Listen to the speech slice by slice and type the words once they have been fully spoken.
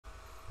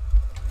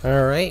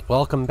Alright,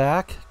 welcome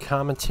back.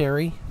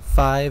 Commentary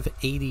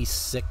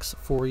 586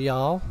 for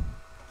y'all.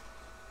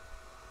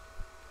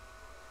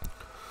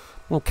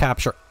 We'll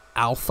capture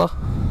Alpha.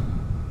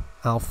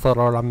 Alpha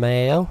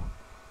Romeo.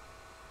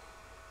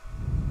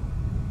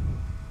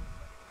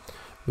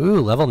 Ooh,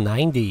 level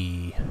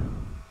 90.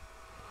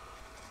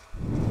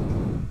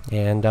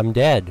 And I'm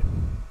dead.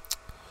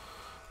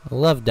 I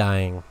love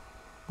dying.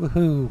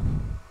 Woohoo.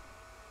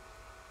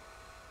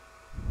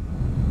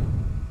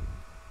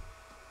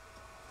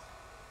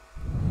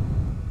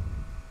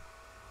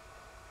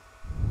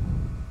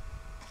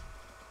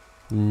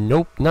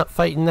 Nope, not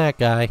fighting that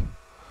guy.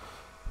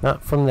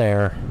 Not from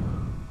there.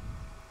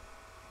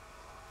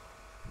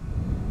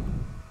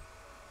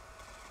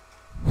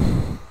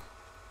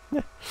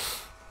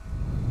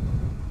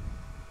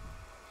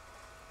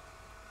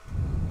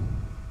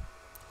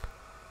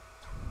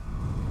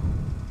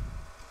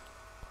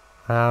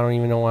 I don't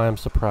even know why I'm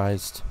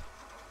surprised.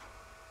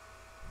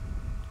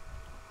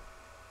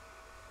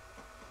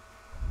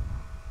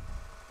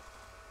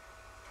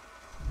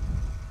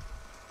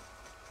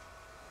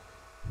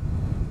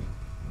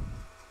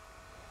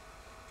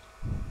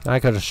 I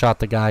could have shot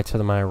the guy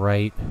to my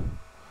right.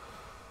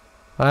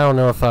 I don't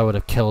know if I would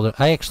have killed him.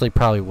 I actually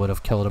probably would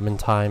have killed him in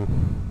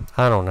time.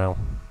 I don't know.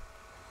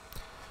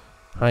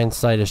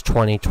 Hindsight is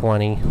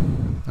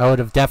 20/20. I would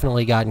have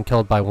definitely gotten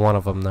killed by one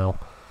of them, though.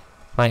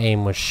 My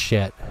aim was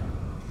shit.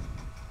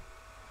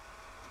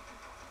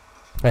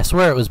 I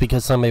swear it was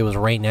because somebody was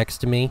right next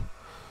to me.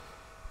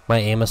 My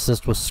aim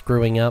assist was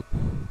screwing up.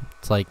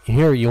 It's like,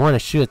 here, you want to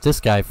shoot at this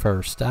guy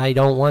first. I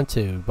don't want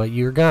to, but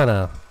you're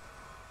gonna.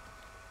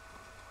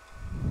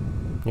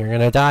 You're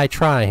gonna die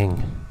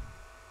trying.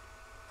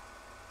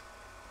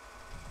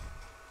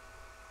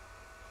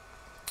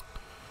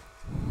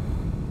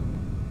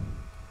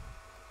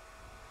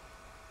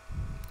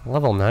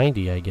 Level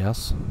 90, I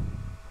guess.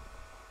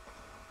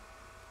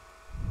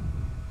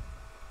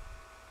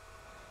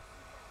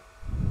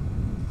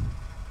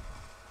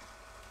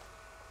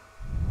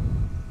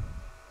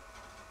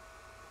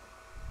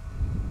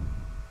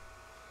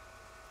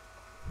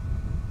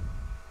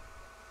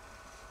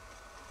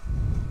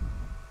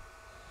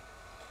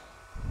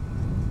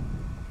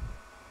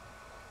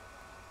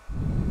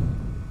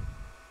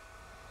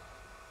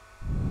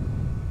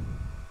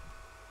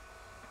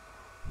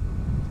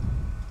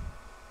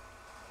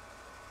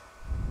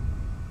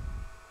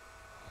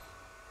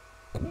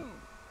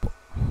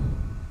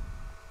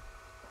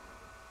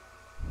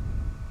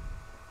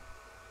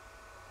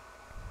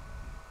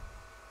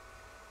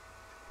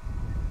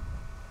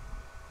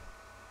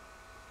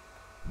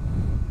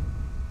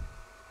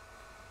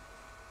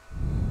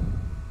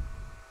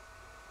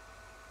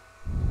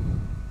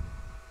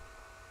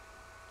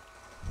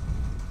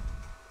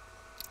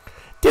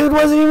 Dude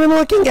wasn't even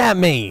looking at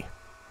me.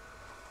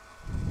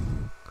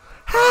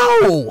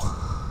 How?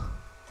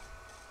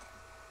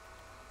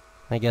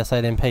 I guess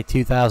I didn't pay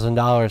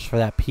 $2,000 for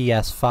that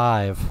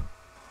PS5.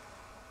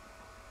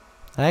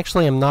 I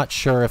actually am not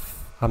sure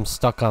if I'm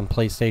stuck on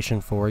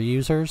PlayStation 4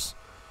 users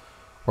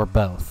or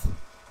both.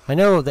 I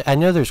know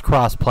there's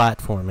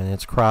cross-platform and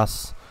it's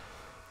cross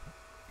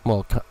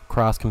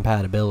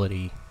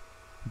compatibility,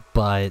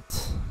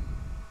 but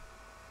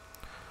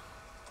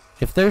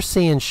if they're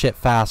seeing shit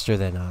faster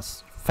than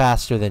us,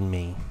 faster than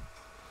me,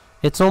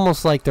 it's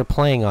almost like they're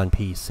playing on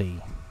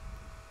PC.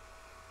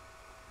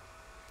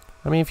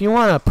 I mean, if you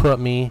want to put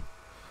me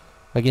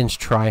against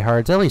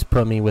tryhards, at least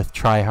put me with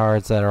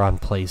tryhards that are on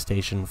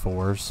PlayStation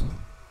 4s.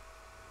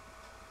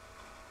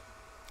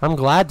 I'm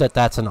glad that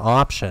that's an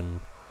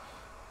option,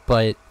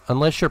 but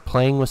unless you're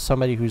playing with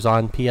somebody who's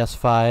on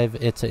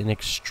PS5, it's an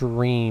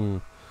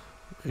extreme.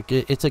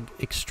 It's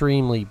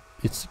extremely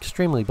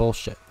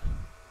bullshit.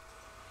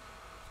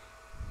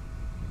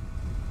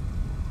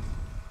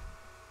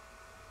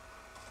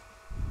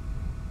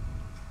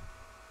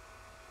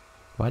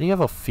 Why do you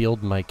have a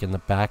field mic in the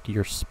back of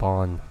your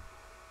spawn?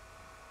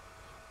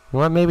 You know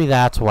what? Maybe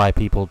that's why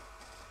people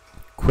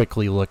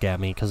quickly look at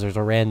me, because there's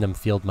a random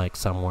field mic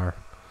somewhere.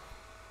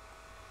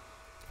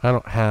 I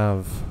don't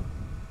have...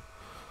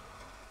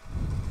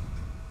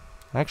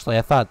 Actually,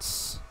 I thought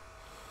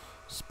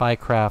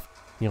Spycraft,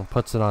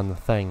 puts it on the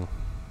thing.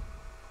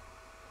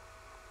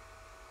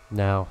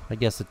 No, I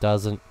guess it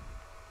doesn't.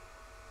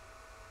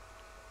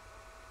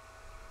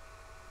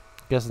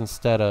 I guess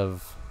instead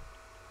of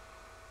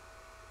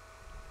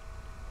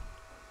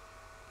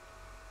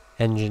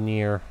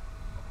engineer,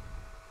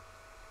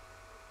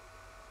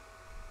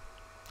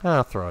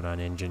 I'll throw it on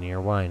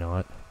engineer, why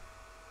not?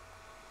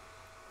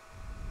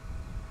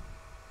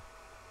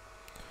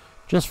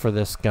 Just for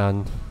this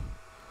gun.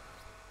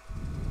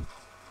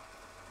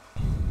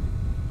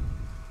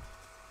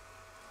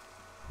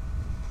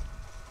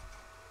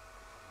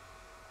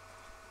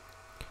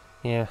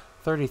 Yeah,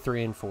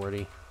 33 and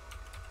 40.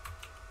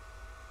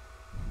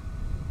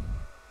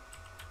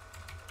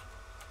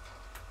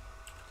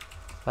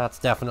 That's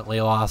definitely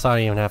a loss. I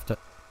don't even have to...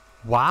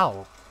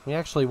 Wow! We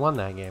actually won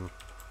that game.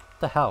 What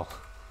the hell?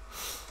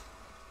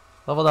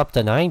 Leveled up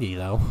to 90,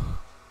 though.